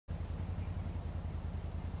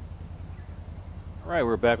Alright,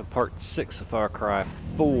 we're back with part 6 of Far Cry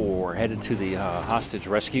 4, headed to the hostage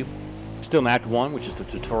rescue. Still in Act 1, which is the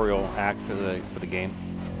tutorial act for the game.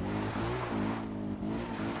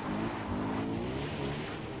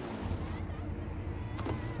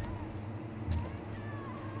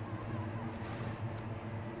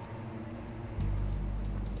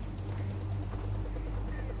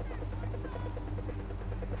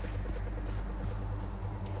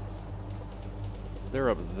 They're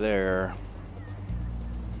up there.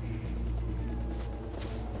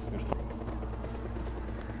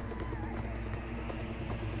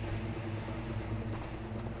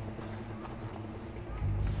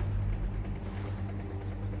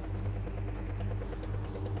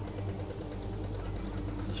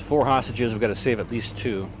 There's 4 hostages. We've got to save at least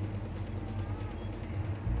 2.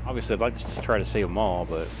 Obviously, I'd like to just try to save them all,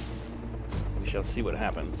 but we shall see what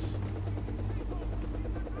happens.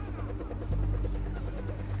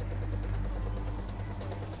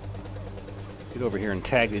 Get over here and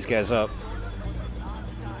tag these guys up.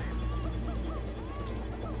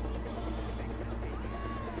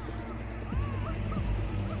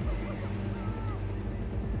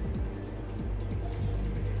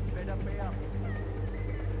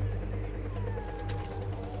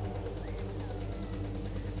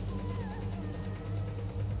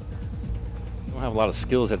 Don't have a lot of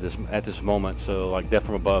skills at this moment, so like death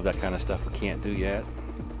from above, that kind of stuff we can't do yet.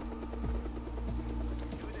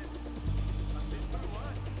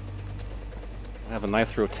 Don't have a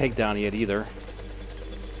knife throw takedown yet either.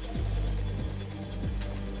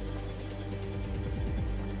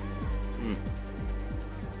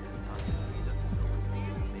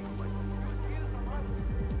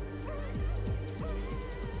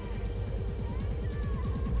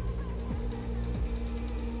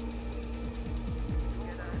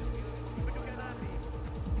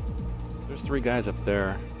 There's 3 guys up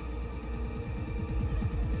there.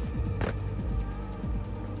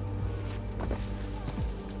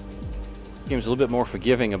 This game's a little bit more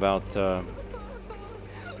forgiving about going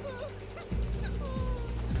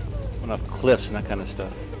off cliffs and that kind of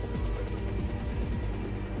stuff.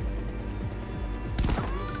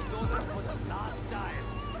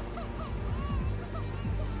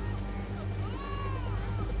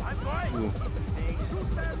 Ooh.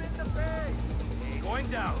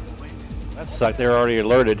 Going down. That sucked. They're already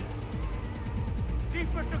alerted.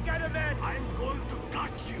 Deeper together, man. I'm going to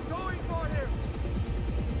cut you. Going for him.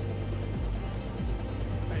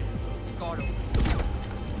 Hey, got him.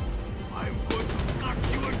 I'm going to cut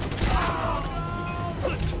you.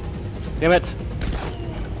 Damn it!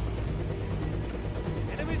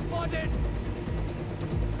 Enemy spotted.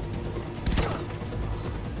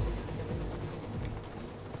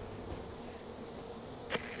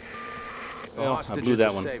 Well, I blew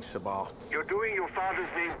that one. Safe, Sabal. You're doing your father's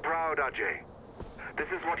name proud, Ajay. This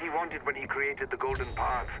is what he wanted when he created the Golden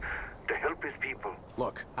Paths, to help his people.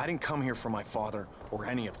 Look, I didn't come here for my father or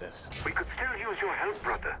any of this. We could still use your help,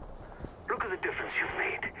 brother. Look at the difference you've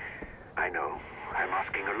made. I know, I'm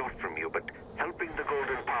asking a lot from you, but helping the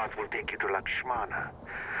Golden Path will take you to Lakshmana.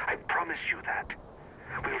 I promise you that.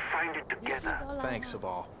 We'll find it together. Thanks,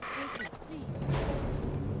 Sabal.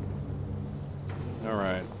 All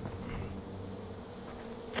right.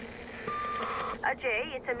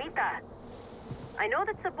 Ajay, it's Amita. I know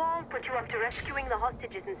that Sabal put you up to rescuing the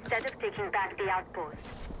hostages instead of taking back the outpost.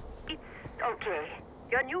 It's okay.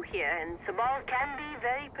 You're new here, and Sabal can be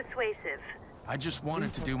very persuasive. I just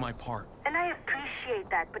wanted to do my part. And I appreciate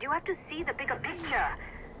that, but you have to see the bigger picture.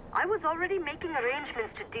 I was already making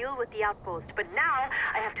arrangements to deal with the outpost, but now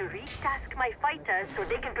I have to retask my fighters so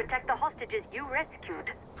they can protect the hostages you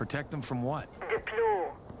rescued. Protect them from what?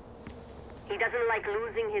 Diplo. He doesn't like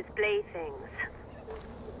losing his playthings.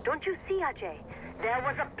 Don't you see, Ajay? There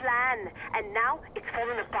was a plan, and now it's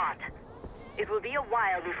fallen apart. It will be a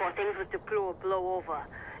while before things with Diplo blow over.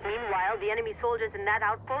 Meanwhile, the enemy soldiers in that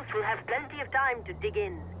outpost will have plenty of time to dig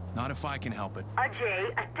in. Not if I can help it.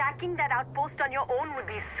 Ajay, attacking that outpost on your own would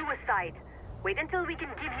be suicide. Wait until we can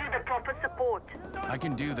give you the proper support. I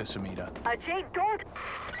can do this, Amita. Ajay, don't...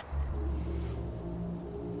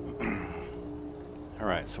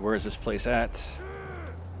 Alright, so where is this place at?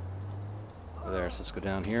 Over there, so let's go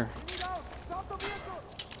down here.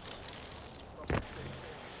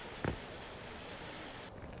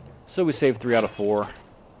 So we saved 3 out of 4.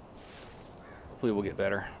 Hopefully we'll get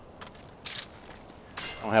better.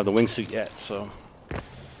 I don't have the wingsuit yet, so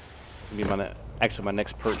it'll be actually my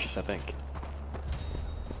next purchase, I think.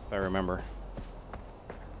 If I remember.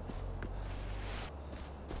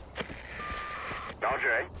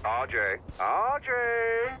 RJ.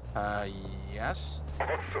 Yes?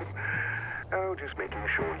 Awesome. Oh, just making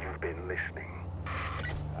sure you've been listening.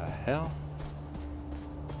 Hell?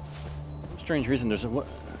 For some strange reason, there's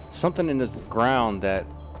something in this ground that,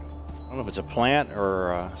 I don't know if it's a plant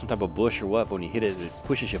or some type of bush or what, but when you hit it, it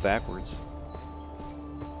pushes you backwards.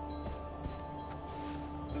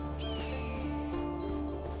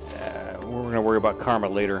 We're going to worry about karma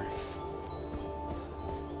later.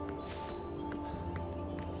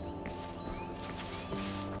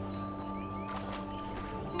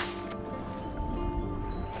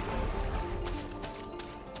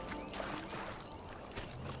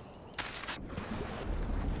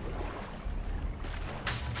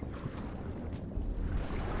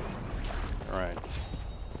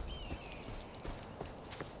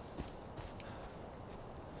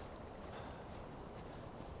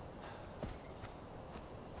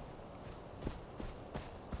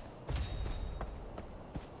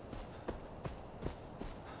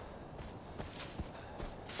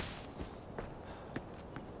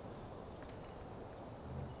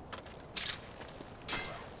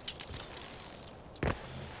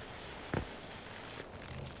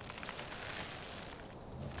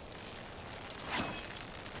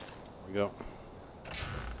 Go.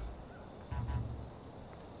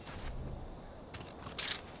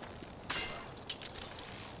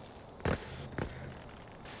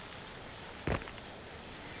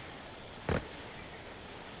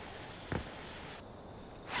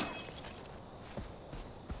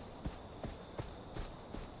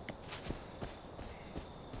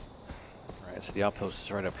 All right, so the outpost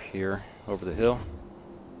is right up here over the hill.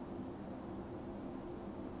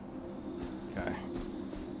 Okay.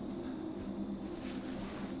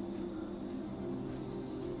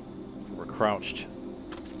 We're crouched.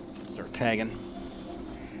 Start tagging.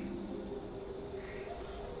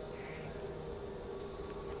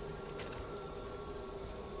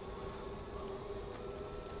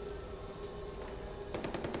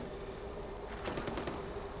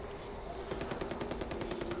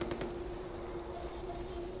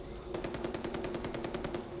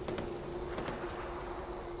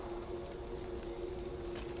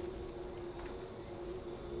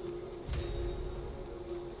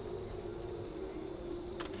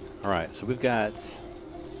 All right, so we've got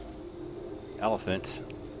elephant.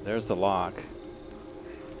 There's the lock.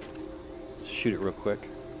 Shoot it real quick.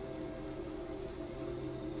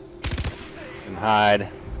 And hide.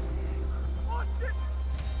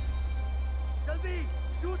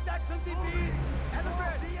 Shoot that filthy beast!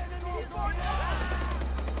 Elephant! The enemy is on it!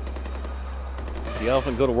 The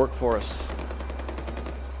elephant go to work for us.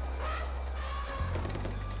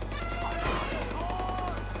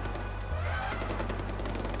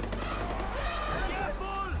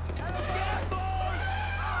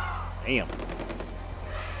 Damn.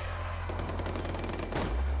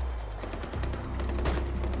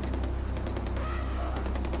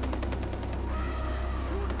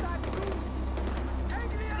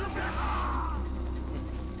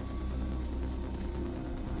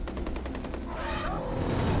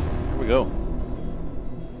 Here we go.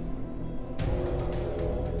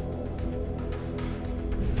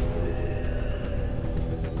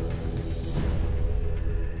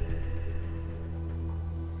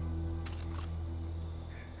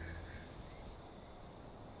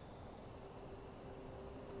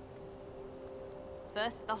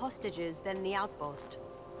 First the hostages, then the outpost.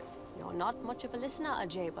 You're not much of a listener,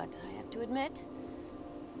 Ajay, but I have to admit,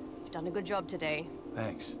 you've done a good job today.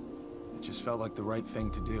 Thanks. It just felt like the right thing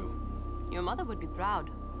to do. Your mother would be proud.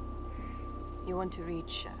 You want to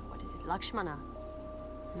reach, what is it, Lakshmana?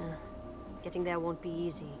 Nah, getting there won't be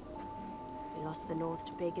easy. We lost the north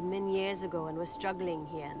to pagan men years ago and we're struggling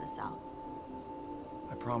here in the south.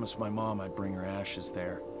 I promised my mom I'd bring her ashes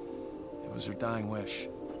there. It was her dying wish.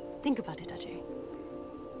 Think about it, Ajay.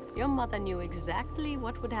 Your mother knew exactly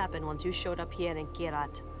what would happen once you showed up here in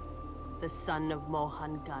Kirat. The son of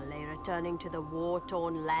Mohan Ghale returning to the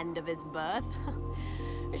war-torn land of his birth.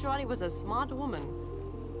 Ishwari was a smart woman.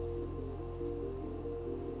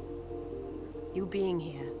 You being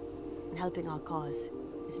here and helping our cause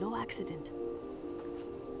is no accident.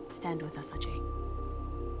 Stand with us,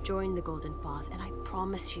 Ajay. Join the Golden Path, and I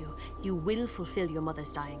promise you, you will fulfill your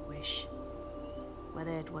mother's dying wish.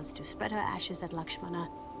 Whether it was to spread her ashes at Lakshmana,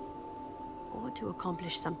 or to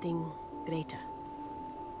accomplish something greater.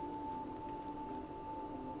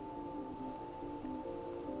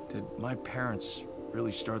 Did my parents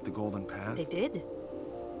really start the Golden Path? They did.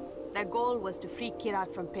 Their goal was to free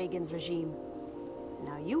Kirat from Pagan's regime.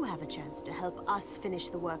 Now you have a chance to help us finish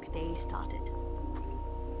the work they started.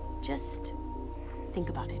 Just think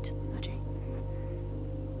about it, Ajay.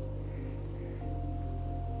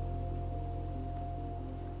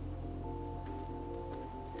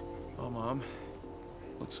 Well, Mom,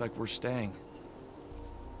 Looks like we're staying.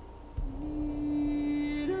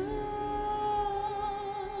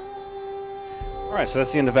 Alright, so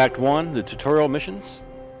that's the end of Act 1. The tutorial missions,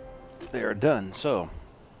 they are done. So,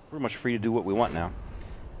 we're much free to do what we want now.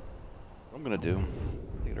 What I'm going to do,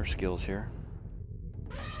 get our skills here.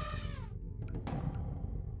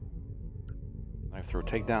 Knife throw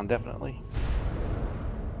takedown, definitely.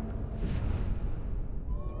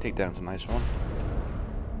 Takedown's a nice one.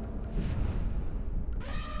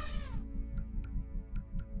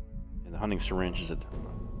 And the hunting syringe is a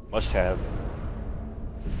must-have.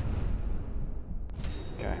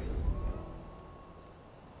 Okay.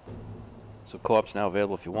 So co-op's now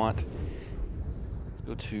available if you want. Let's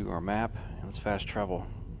go to our map and let's fast travel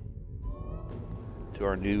to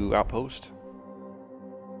our new outpost.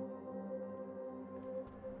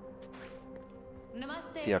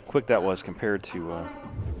 See how quick that was compared to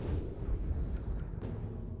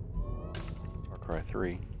Far Cry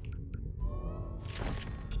 3.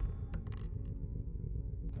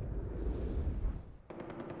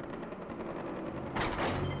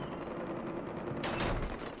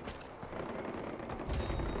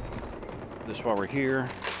 This while we're here.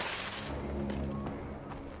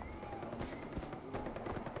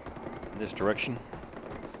 In this direction.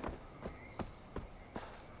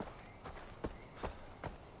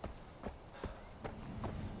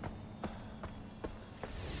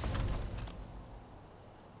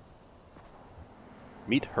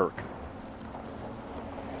 Meet Herc.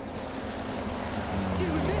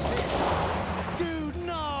 Did we miss it? Dude,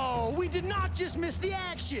 no! We did not just miss the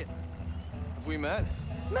action! Have we met?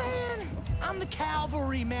 Man, I'm the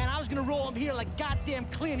cavalry, man. I was gonna roll up here like goddamn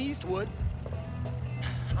Clint Eastwood.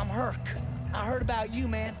 I'm Herc. I heard about you,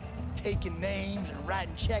 man. Taking names and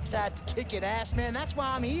writing checks out to kick it ass, man. That's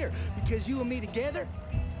why I'm here. Because you and me together,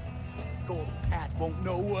 Golden Path won't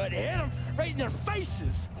know what hit them right in their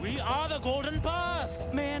faces. We are the Golden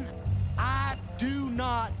Path. Man, I do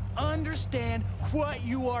not understand what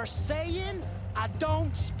you are saying. I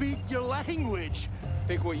don't speak your language. I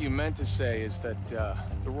think what you meant to say is that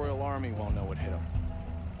the Royal Army won't know what hit them.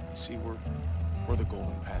 See, we're the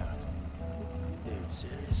Golden Path. Dude,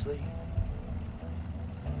 seriously?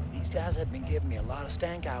 These guys have been giving me a lot of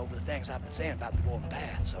stank eye over the things I've been saying about the Golden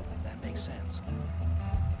Path, so that makes sense.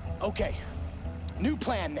 Okay, new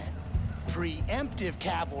plan then. Preemptive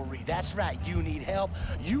cavalry, that's right. You need help,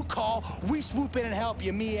 you call, we swoop in and help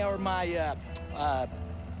you, me or my,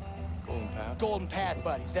 Golden Path? Golden Path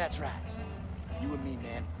buddies, that's right. You and me,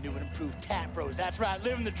 man, new and improved tap bros, that's right,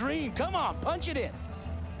 living the dream. Come on, punch it in.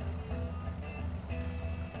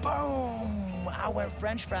 Boom! I went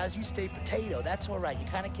French fries, you stayed potato. That's all right. You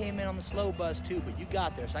kind of came in on the slow buzz too, but you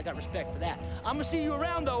got there, so I got respect for that. I'm gonna see you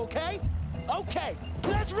around though, okay? Okay,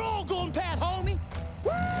 let's roll, Golden Path, homie!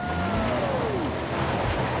 Woo!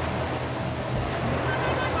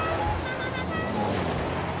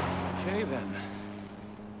 Okay, then.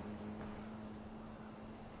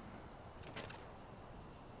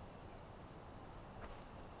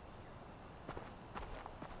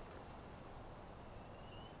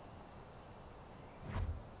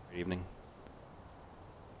 Good evening.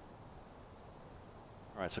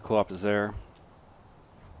 Alright, so co-op is there.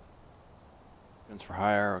 Guns for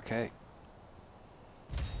hire, okay.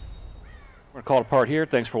 We're going to call it apart here.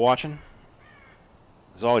 Thanks for watching.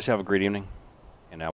 As always, have a great evening.